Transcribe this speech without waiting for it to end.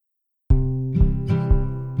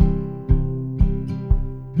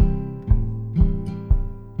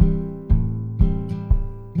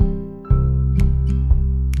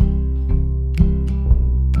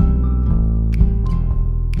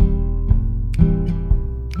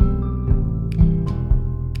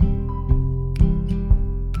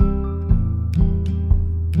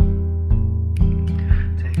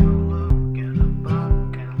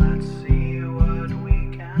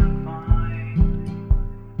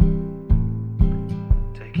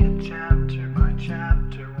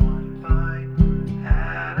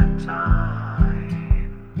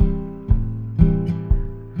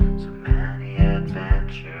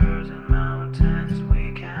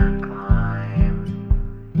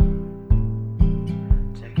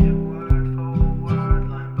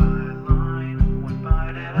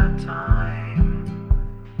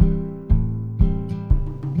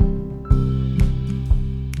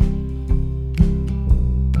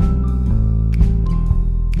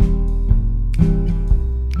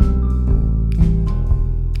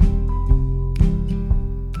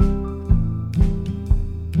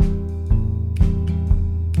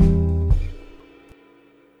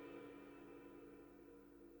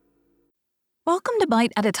Welcome to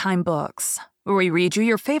Bite at a Time Books, where we read you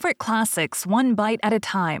your favorite classics one bite at a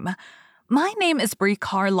time. My name is Brie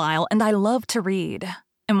Carlisle, and I love to read,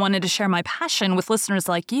 and wanted to share my passion with listeners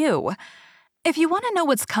like you. If you want to know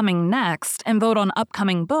what's coming next and vote on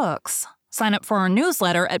upcoming books, sign up for our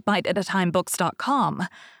newsletter at biteatatimebooks.com.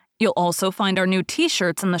 You'll also find our new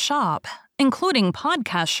t-shirts in the shop, including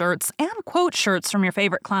podcast shirts and quote shirts from your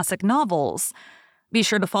favorite classic novels. Be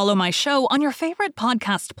sure to follow my show on your favorite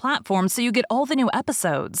podcast platform so you get all the new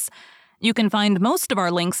episodes. You can find most of our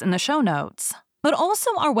links in the show notes, but also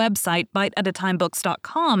our website,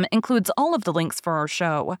 biteatatimebooks.com, includes all of the links for our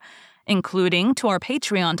show, including to our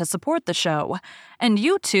Patreon to support the show, and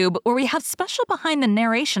YouTube, where we have special behind the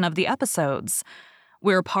narration of the episodes.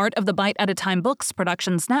 We're part of the Bite at a Time Books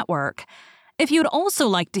Productions Network. If you'd also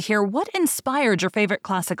like to hear what inspired your favorite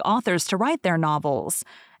classic authors to write their novels,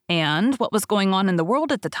 and what was going on in the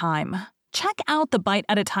world at the time, check out the Bite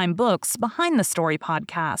at a Time Books Behind the Story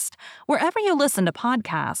podcast, wherever you listen to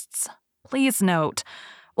podcasts. Please note,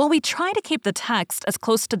 while we try to keep the text as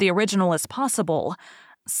close to the original as possible,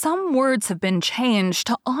 some words have been changed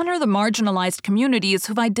to honor the marginalized communities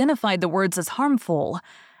who've identified the words as harmful,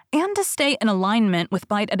 and to stay in alignment with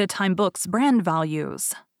Bite at a Time Books' brand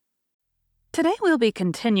values. Today we'll be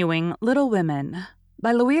continuing Little Women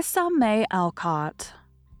by Louisa May Alcott.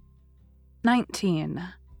 19.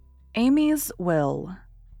 Amy's Will.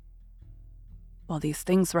 While these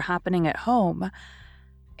things were happening at home,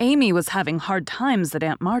 Amy was having hard times at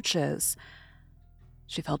Aunt March's.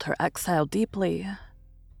 She felt her exile deeply,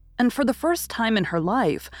 and for the first time in her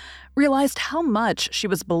life, realized how much she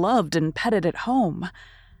was beloved and petted at home.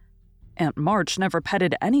 Aunt March never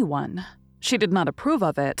petted anyone. She did not approve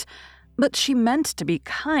of it, but she meant to be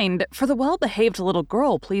kind, for the well-behaved little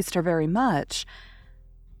girl pleased her very much.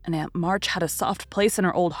 And Aunt March had a soft place in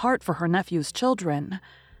her old heart for her nephew's children.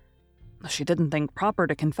 Though she didn't think proper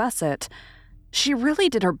to confess it, she really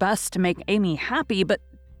did her best to make Amy happy, but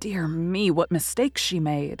dear me, what mistakes she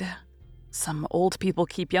made. Some old people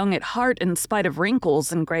keep young at heart in spite of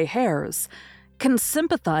wrinkles and gray hairs, can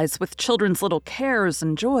sympathize with children's little cares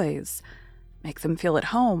and joys, make them feel at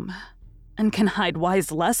home, and can hide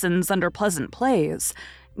wise lessons under pleasant plays,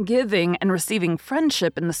 giving and receiving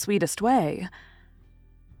friendship in the sweetest way.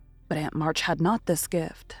 But Aunt March had not this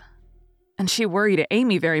gift, and she worried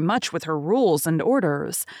Amy very much with her rules and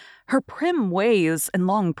orders, her prim ways and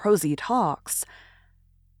long prosy talks.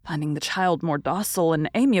 Finding the child more docile and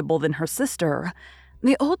amiable than her sister,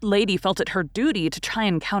 the old lady felt it her duty to try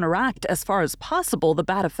and counteract as far as possible the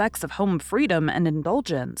bad effects of home freedom and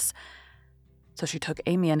indulgence. So she took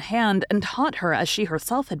Amy in hand and taught her as she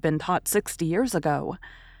herself had been taught 60 years ago,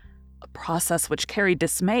 a process which carried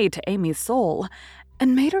dismay to Amy's soul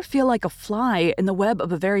and made her feel like a fly in the web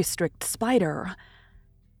of a very strict spider.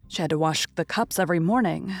 She had to wash the cups every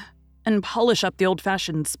morning and polish up the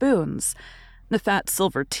old-fashioned spoons, the fat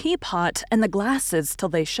silver teapot, and the glasses till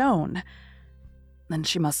they shone. Then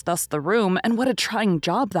she must dust the room, and what a trying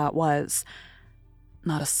job that was.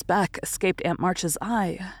 Not a speck escaped Aunt March's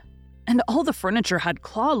eye, and all the furniture had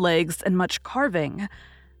claw legs and much carving,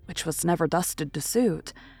 which was never dusted to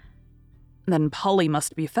suit. Then Polly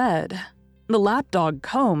must be fed, the lapdog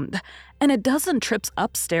combed, and a dozen trips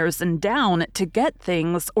upstairs and down to get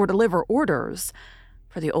things or deliver orders,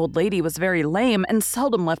 for the old lady was very lame and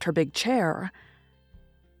seldom left her big chair.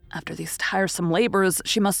 After these tiresome labors,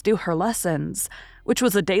 she must do her lessons, which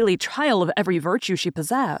was a daily trial of every virtue she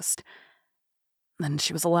possessed. Then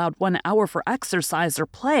she was allowed 1 hour for exercise or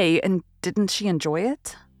play, and didn't she enjoy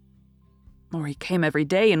it? Laurie came every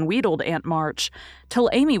day and wheedled Aunt March, till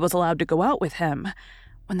Amy was allowed to go out with him,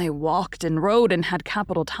 when they walked and rode and had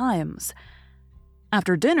capital times.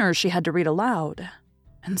 After dinner, she had to read aloud,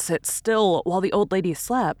 and sit still while the old lady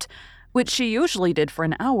slept, which she usually did for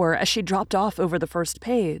an hour as she dropped off over the first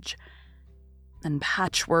page. Then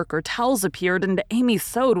patchwork or towels appeared, and Amy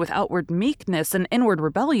sewed with outward meekness and inward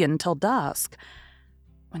rebellion till dusk,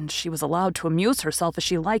 when she was allowed to amuse herself as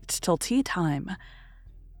she liked till tea time.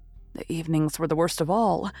 The evenings were the worst of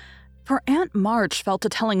all, for Aunt March fell to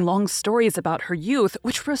telling long stories about her youth,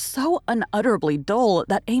 which were so unutterably dull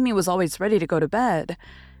that Amy was always ready to go to bed,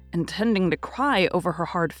 intending to cry over her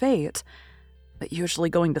hard fate, but usually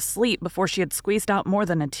going to sleep before she had squeezed out more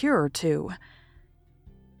than a tear or two.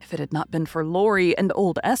 If it had not been for Laurie and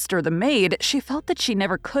old Esther, the maid, she felt that she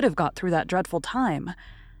never could have got through that dreadful time.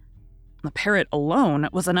 The parrot alone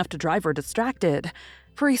was enough to drive her distracted,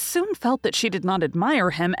 for he soon felt that she did not admire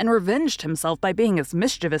him and revenged himself by being as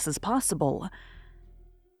mischievous as possible.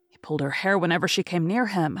 He pulled her hair whenever she came near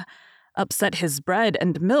him, upset his bread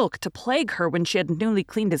and milk to plague her when she had newly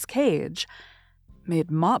cleaned his cage, made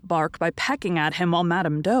mop bark by pecking at him while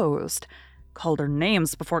Madame dozed, called her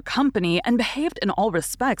names before company, and behaved in all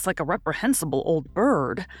respects like a reprehensible old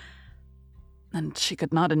bird. And she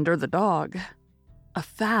could not endure the dog. A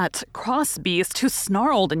fat, cross beast who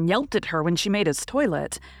snarled and yelped at her when she made his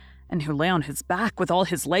toilet, and who lay on his back with all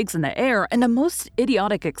his legs in the air and a most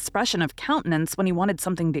idiotic expression of countenance when he wanted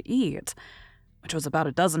something to eat, which was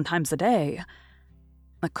about 12 times a day.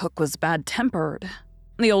 The cook was bad-tempered,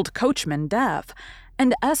 the old coachman deaf,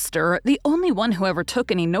 and Esther the only one who ever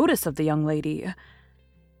took any notice of the young lady.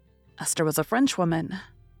 Esther was a Frenchwoman,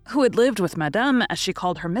 who had lived with Madame, as she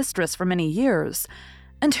called her mistress, for many years,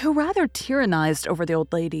 and who rather tyrannized over the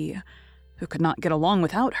old lady, who could not get along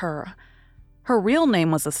without her. Her real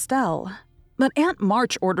name was Estelle, but Aunt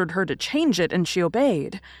March ordered her to change it, and she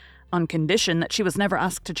obeyed, on condition that she was never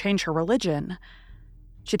asked to change her religion.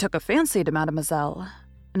 She took a fancy to Mademoiselle,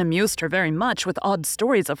 and amused her very much with odd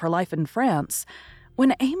stories of her life in France,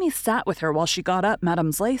 when Amy sat with her while she got up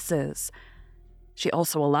Madame's laces. She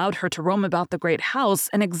also allowed her to roam about the great house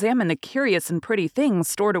and examine the curious and pretty things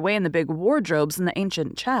stored away in the big wardrobes and the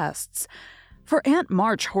ancient chests, for Aunt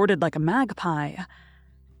March hoarded like a magpie.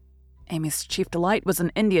 Amy's chief delight was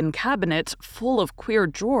an Indian cabinet full of queer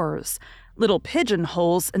drawers, little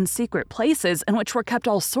pigeonholes and secret places in which were kept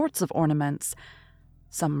all sorts of ornaments,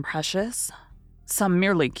 some precious, some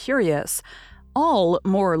merely curious, all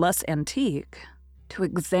more or less antique. To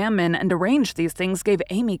examine and arrange these things gave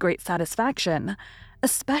Amy great satisfaction,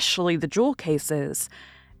 especially the jewel cases,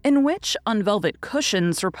 in which, on velvet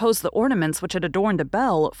cushions, reposed the ornaments which had adorned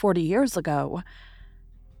Belle 40 years ago.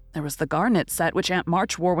 There was the garnet set which Aunt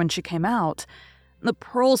March wore when she came out, the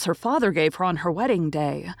pearls her father gave her on her wedding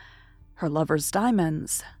day, her lover's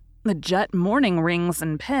diamonds, the jet mourning rings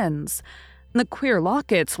and pins, the queer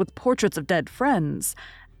lockets with portraits of dead friends,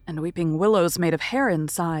 and weeping willows made of hair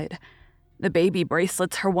inside, the baby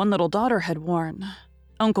bracelets her one little daughter had worn,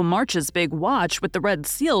 Uncle March's big watch with the red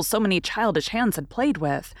seal so many childish hands had played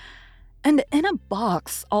with, and in a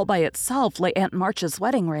box all by itself lay Aunt March's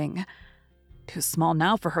wedding ring, too small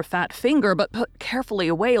now for her fat finger, but put carefully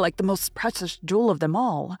away like the most precious jewel of them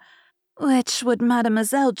all. "Which would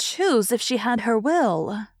Mademoiselle choose if she had her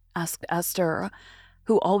will?" asked Esther,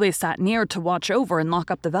 who always sat near to watch over and lock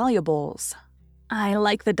up the valuables. "I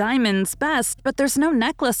like the diamonds best, but there's no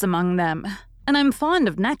necklace among them, and I'm fond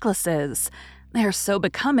of necklaces. They are so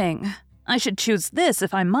becoming. I should choose this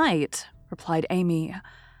if I might," replied Amy,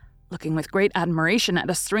 looking with great admiration at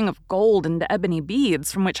a string of gold and ebony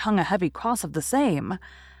beads from which hung a heavy cross of the same.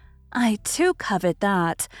 "I too covet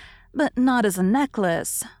that, but not as a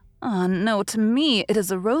necklace. Ah, no, to me it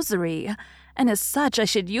is a rosary, and as such I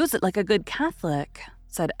should use it like a good Catholic,"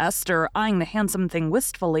 said Esther, eyeing the handsome thing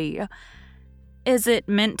wistfully. "Is it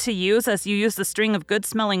meant to use as you use the string of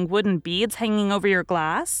good-smelling wooden beads hanging over your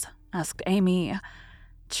glass?" asked Amy.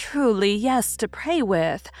 "Truly, yes, to pray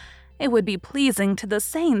with. It would be pleasing to the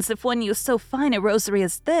saints if one used so fine a rosary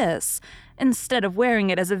as this, instead of wearing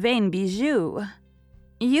it as a vain bijou."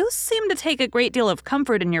 "You seem to take a great deal of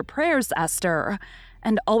comfort in your prayers, Esther,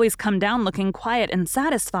 and always come down looking quiet and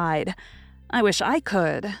satisfied. I wish I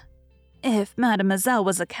could." "If Mademoiselle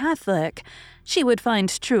was a Catholic, she would find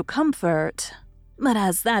true comfort. But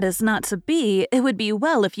as that is not to be, it would be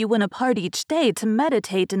well if you went apart each day to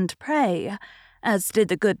meditate and pray, as did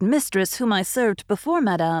the good mistress whom I served before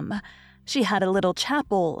Madame. She had a little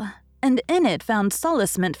chapel, and in it found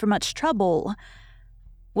solacement for much trouble."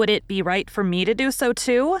 "Would it be right for me to do so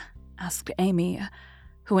too?" asked Amy,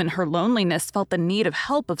 who in her loneliness felt the need of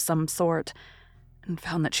help of some sort, and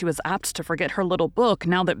found that she was apt to forget her little book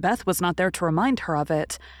now that Beth was not there to remind her of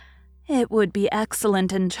it. "It would be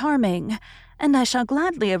excellent and charming, and I shall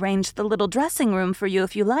gladly arrange the little dressing room for you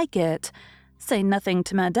if you like it. Say nothing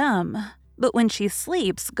to Madame, but when she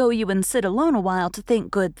sleeps, go you and sit alone a while to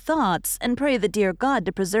think good thoughts and pray the dear God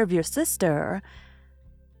to preserve your sister."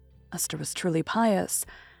 Esther was truly pious,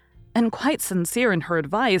 and quite sincere in her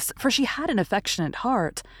advice, for she had an affectionate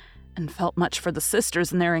heart, and felt much for the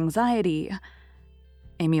sisters in their anxiety.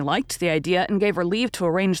 Amy liked the idea and gave her leave to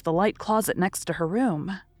arrange the light closet next to her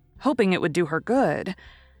room, hoping it would do her good.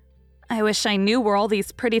 "I wish I knew where all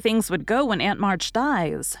these pretty things would go when Aunt March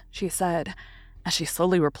dies," she said, as she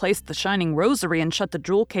slowly replaced the shining rosary and shut the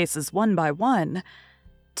jewel cases one by one.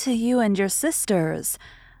 "To you and your sisters.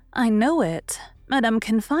 I know it. Madame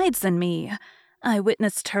confides in me. I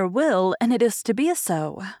witnessed her will, and it is to be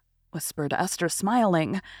so," whispered Esther,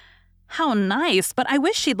 smiling. "How nice, but I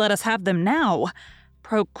wish she'd let us have them now.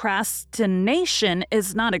 Procrastination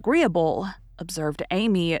is not agreeable," observed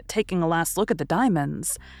Amy, taking a last look at the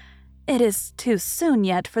diamonds. "It is too soon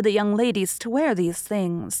yet for the young ladies to wear these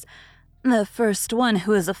things. The first one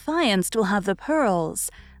who is affianced will have the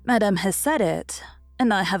pearls. Madame has said it.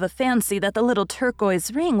 And I have a fancy that the little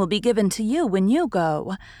turquoise ring will be given to you when you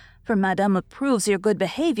go, for Madame approves your good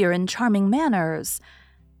behavior and charming manners.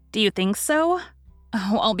 Do you think so?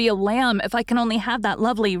 Oh, I'll be a lamb if I can only have that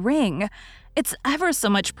lovely ring. It's ever so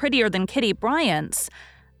much prettier than Kitty Bryant's.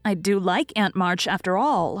 I do like Aunt March after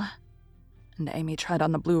all. And Amy tried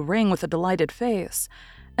on the blue ring with a delighted face,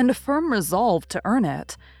 and a firm resolve to earn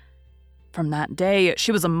it. From that day,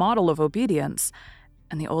 she was a model of obedience,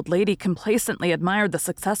 and the old lady complacently admired the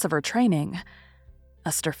success of her training.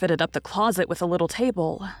 Esther fitted up the closet with a little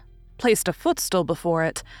table, placed a footstool before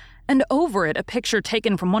it, and over it a picture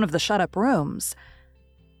taken from one of the shut-up rooms.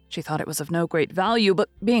 She thought it was of no great value, but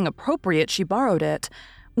being appropriate, she borrowed it,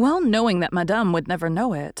 well knowing that Madame would never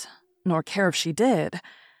know it, nor care if she did.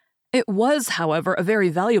 It was, however, a very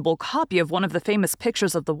valuable copy of one of the famous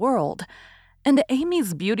pictures of the world, and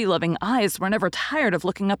Amy's beauty-loving eyes were never tired of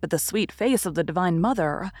looking up at the sweet face of the Divine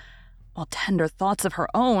Mother, while tender thoughts of her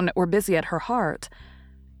own were busy at her heart.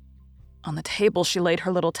 On the table she laid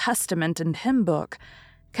her little testament and hymn book,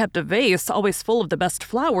 kept a vase always full of the best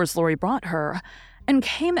flowers Laurie brought her, and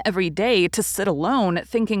came every day to sit alone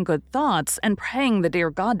thinking good thoughts and praying the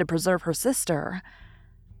dear God to preserve her sister.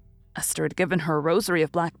 Esther had given her a rosary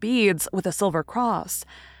of black beads with a silver cross,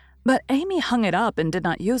 but Amy hung it up and did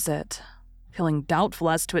not use it, feeling doubtful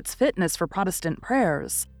as to its fitness for Protestant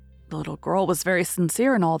prayers. The little girl was very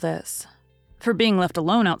sincere in all this. For being left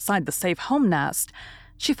alone outside the safe home nest,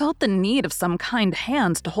 she felt the need of some kind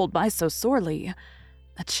hand to hold by so sorely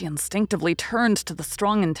that she instinctively turned to the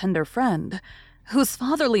strong and tender friend, whose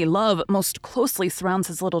fatherly love most closely surrounds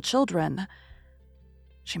his little children.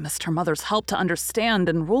 She missed her mother's help to understand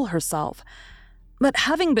and rule herself, but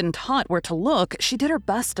having been taught where to look, she did her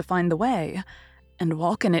best to find the way and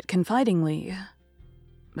walk in it confidingly.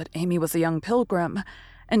 But Amy was a young pilgrim,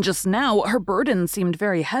 and just now her burden seemed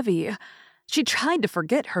very heavy. She tried to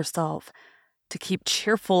forget herself, to keep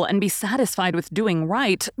cheerful and be satisfied with doing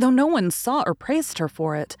right, though no one saw or praised her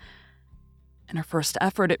for it. In her first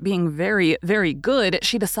effort at being very, very good,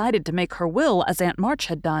 she decided to make her will as Aunt March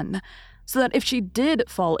had done, so that if she did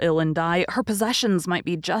fall ill and die, her possessions might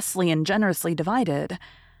be justly and generously divided.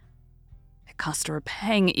 It cost her a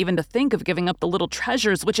pang even to think of giving up the little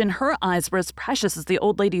treasures which in her eyes were as precious as the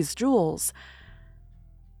old lady's jewels.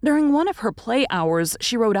 During one of her play hours,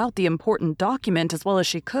 she wrote out the important document as well as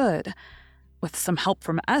she could, with some help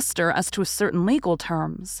from Esther as to certain legal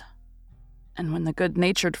terms. And when the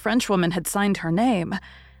good-natured Frenchwoman had signed her name,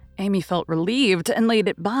 Amy felt relieved and laid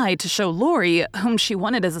it by to show Laurie, whom she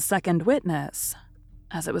wanted as a second witness.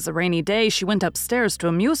 As it was a rainy day, she went upstairs to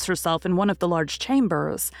amuse herself in one of the large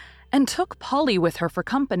chambers, and took Polly with her for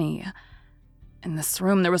company. In this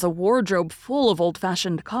room there was a wardrobe full of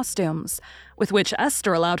old-fashioned costumes, with which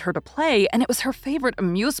Esther allowed her to play, and it was her favorite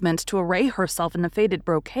amusement to array herself in the faded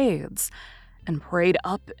brocades, and parade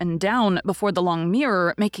up and down before the long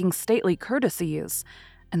mirror, making stately courtesies,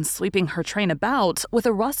 and sweeping her train about with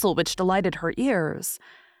a rustle which delighted her ears.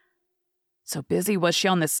 So busy was she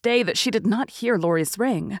on this day that she did not hear Laurie's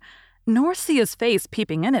ring, nor see his face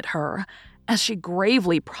peeping in at her, as she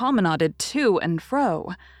gravely promenaded to and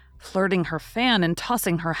fro, flirting her fan and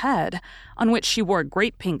tossing her head, on which she wore a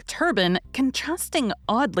great pink turban, contrasting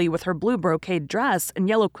oddly with her blue brocade dress and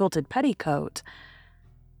yellow quilted petticoat.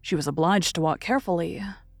 She was obliged to walk carefully,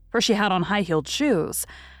 for she had on high-heeled shoes,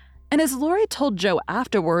 and as Laurie told Jo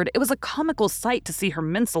afterward, it was a comical sight to see her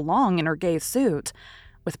mince along in her gay suit,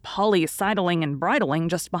 with Polly sidling and bridling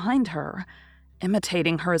just behind her,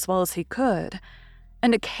 imitating her as well as he could,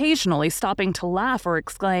 and occasionally stopping to laugh or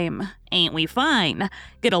exclaim, "Ain't we fine?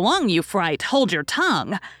 Get along, you fright! Hold your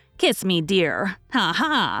tongue! Kiss me, dear! Ha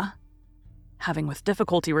ha!" Having with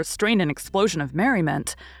difficulty restrained an explosion of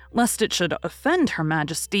merriment, lest it should offend Her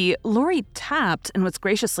Majesty, Laurie tapped and was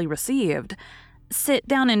graciously received. "Sit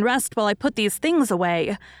down and rest while I put these things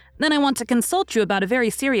away. Then I want to consult you about a very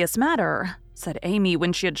serious matter," said Amy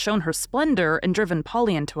when she had shown her splendor and driven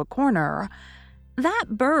Polly into a corner. "That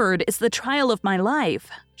bird is the trial of my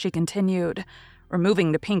life," she continued,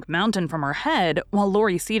 removing the pink mountain from her head while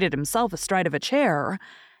Laurie seated himself astride of a chair.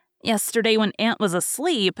 "Yesterday when Aunt was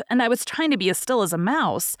asleep and I was trying to be as still as a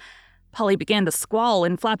mouse, Polly began to squall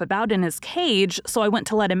and flap about in his cage, so I went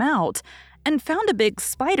to let him out, and found a big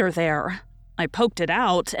spider there. I poked it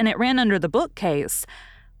out, and it ran under the bookcase.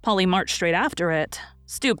 Polly marched straight after it,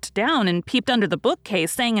 stooped down and peeped under the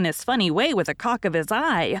bookcase, saying in his funny way with a cock of his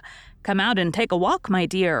eye, 'Come out and take a walk, my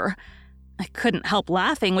dear.' I couldn't help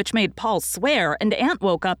laughing, which made Paul swear, and Aunt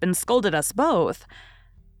woke up and scolded us both."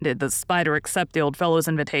 "Did the spider accept the old fellow's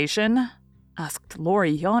invitation?" asked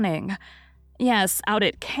Lori, yawning. Yes, out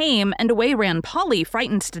it came, and away ran Polly,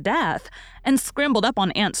 frightened to death, and scrambled up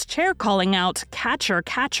on Aunt's chair, calling out, "Catcher,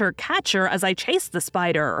 catcher, catcher," as I chased the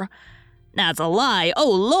spider. "That's a lie,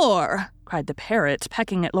 oh lor!" cried the parrot,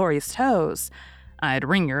 pecking at Lori's toes. "I'd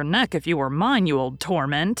wring your neck if you were mine, you old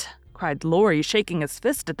torment," cried Lori, shaking his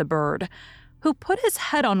fist at the bird, who put his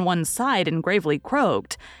head on one side and gravely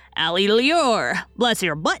croaked, "Allie Lior, bless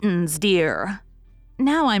your buttons, dear."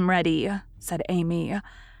 "Now I'm ready," said Amy,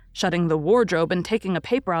 shutting the wardrobe and taking a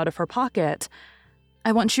paper out of her pocket.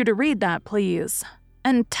 "I want you to read that, please,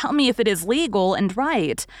 and tell me if it is legal and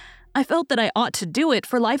right. I felt that I ought to do it,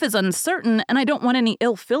 for life is uncertain, and I don't want any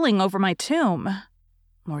ill feeling over my tomb."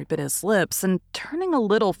 Lori bit his lips and, turning a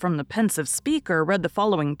little from the pensive speaker, read the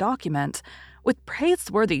following document, with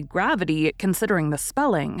praiseworthy gravity considering the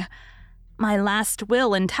spelling. "My last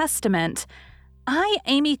will and testament. I,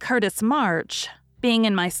 Amy Curtis March, being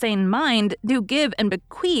in my sane mind, do give and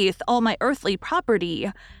bequeath all my earthly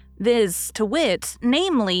property, viz., to wit,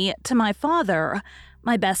 namely, to my father,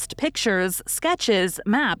 my best pictures, sketches,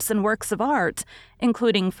 maps, and works of art,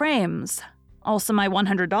 including frames. Also my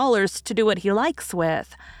 $100 to do what he likes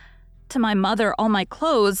with. To my mother all my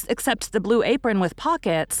clothes except the blue apron with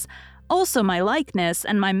pockets, also my likeness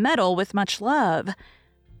and my medal with much love.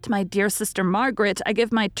 To my dear sister Margaret I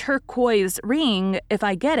give my turquoise ring, if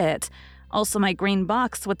I get it, also my green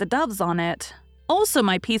box with the doves on it, also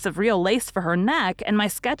my piece of real lace for her neck and my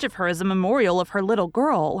sketch of her as a memorial of her little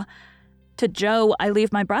girl. To Jo I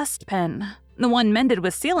leave my breastpin, the one mended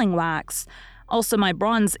with sealing wax, also my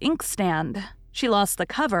bronze inkstand. She lost the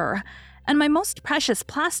cover, and my most precious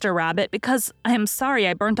plaster rabbit because I am sorry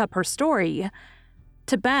I burnt up her story.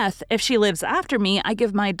 To Beth, if she lives after me, I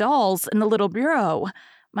give my dolls in the little bureau,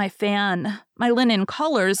 my fan, my linen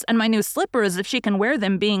collars, and my new slippers if she can wear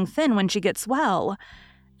them being thin when she gets well.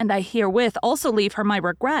 And I herewith also leave her my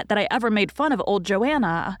regret that I ever made fun of old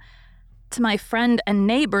Joanna. To my friend and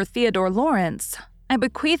neighbor Theodore Lawrence, I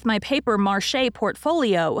bequeath my paper mache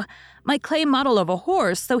portfolio, my clay model of a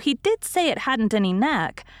horse, though he did say it hadn't any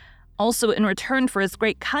neck. Also, in return for his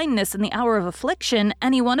great kindness in the hour of affliction,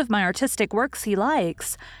 any one of my artistic works he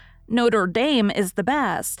likes. Notre Dame is the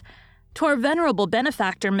best. To our venerable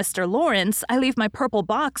benefactor, Mr. Lawrence, I leave my purple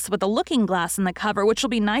box with a looking-glass in the cover, which will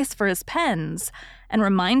be nice for his pens, and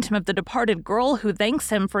remind him of the departed girl who thanks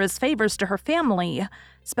him for his favors to her family,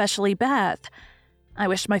 especially Beth. I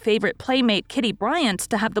wish my favorite playmate, Kitty Bryant,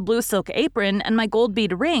 to have the blue silk apron and my gold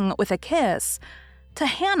bead ring with a kiss. To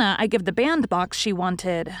Hannah, I give the bandbox she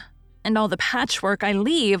wanted. And all the patchwork I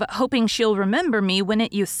leave, hoping she'll remember me when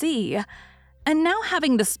it you see. And now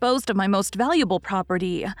having disposed of my most valuable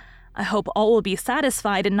property, I hope all will be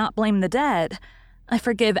satisfied and not blame the dead. I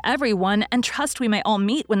forgive everyone and trust we may all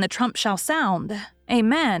meet when the trump shall sound.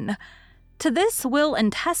 Amen. To this will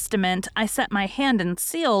and testament I set my hand and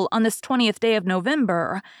seal on this 20th day of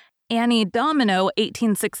November, Annie Domino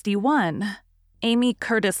 1861, Amy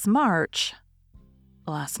Curtis March.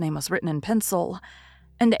 The last name was written in pencil,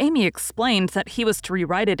 and Amy explained that he was to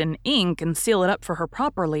rewrite it in ink and seal it up for her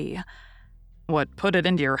properly. "What put it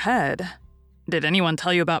into your head? Did anyone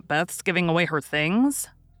tell you about Beth's giving away her things?"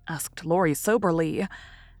 asked Lori soberly,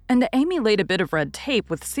 and Amy laid a bit of red tape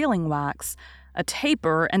with sealing wax, a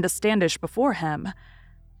taper, and a standish before him.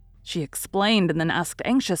 She explained and then asked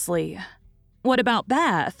anxiously, "What about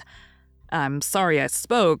Beth?" "I'm sorry I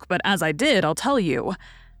spoke, but as I did, I'll tell you.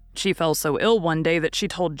 She fell so ill one day that she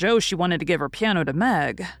told Jo she wanted to give her piano to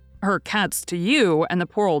Meg, her cats to you, and the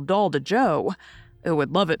poor old doll to Jo, who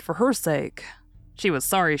would love it for her sake. She was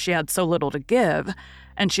sorry she had so little to give,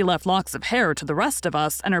 and she left locks of hair to the rest of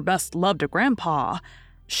us and her best love to Grandpa.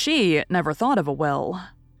 She never thought of a will."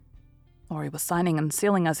 Lori was signing and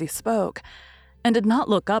sealing as he spoke, and did not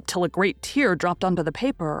look up till a great tear dropped onto the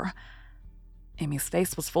paper. Amy's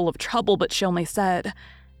face was full of trouble, but she only said,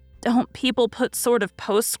 "Don't people put sort of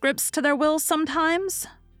postscripts to their wills sometimes?"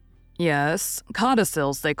 "Yes,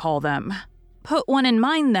 codicils they call them." "Put one in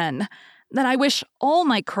mine then, that I wish all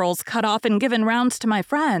my curls cut off and given rounds to my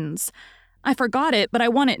friends. I forgot it, but I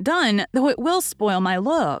want it done, though it will spoil my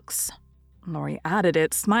looks." Lori added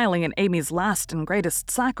it, smiling at Amy's last and greatest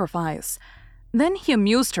sacrifice. Then he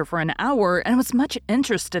amused her for an hour and was much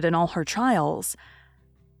interested in all her trials.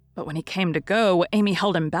 But when he came to go, Amy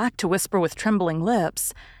held him back to whisper with trembling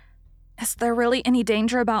lips, "Is there really any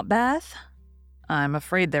danger about Beth?" "I'm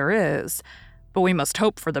afraid there is, but we must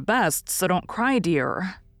hope for the best, so don't cry,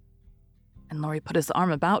 dear." And Lori put his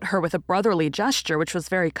arm about her with a brotherly gesture which was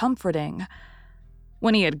very comforting.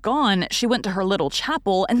 When he had gone, she went to her little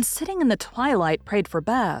chapel and, sitting in the twilight, prayed for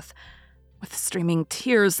Beth. with streaming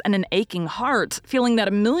tears and an aching heart, feeling that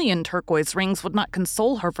a million turquoise rings would not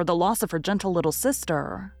console her for the loss of her gentle little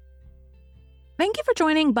sister. Thank you for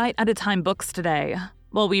joining Bite at a Time Books today,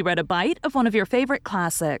 while we read a bite of one of your favorite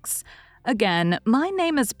classics. Again, my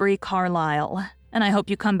name is Bree Carlisle, and I hope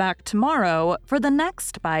you come back tomorrow for the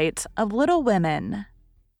next bite of Little Women.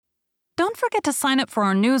 Don't forget to sign up for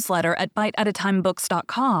our newsletter at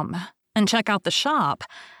biteatatimebooks.com and check out the shop.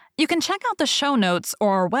 You can check out the show notes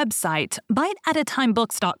or our website,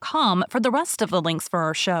 biteatatimebooks.com, for the rest of the links for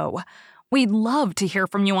our show. We'd love to hear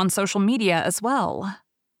from you on social media as well.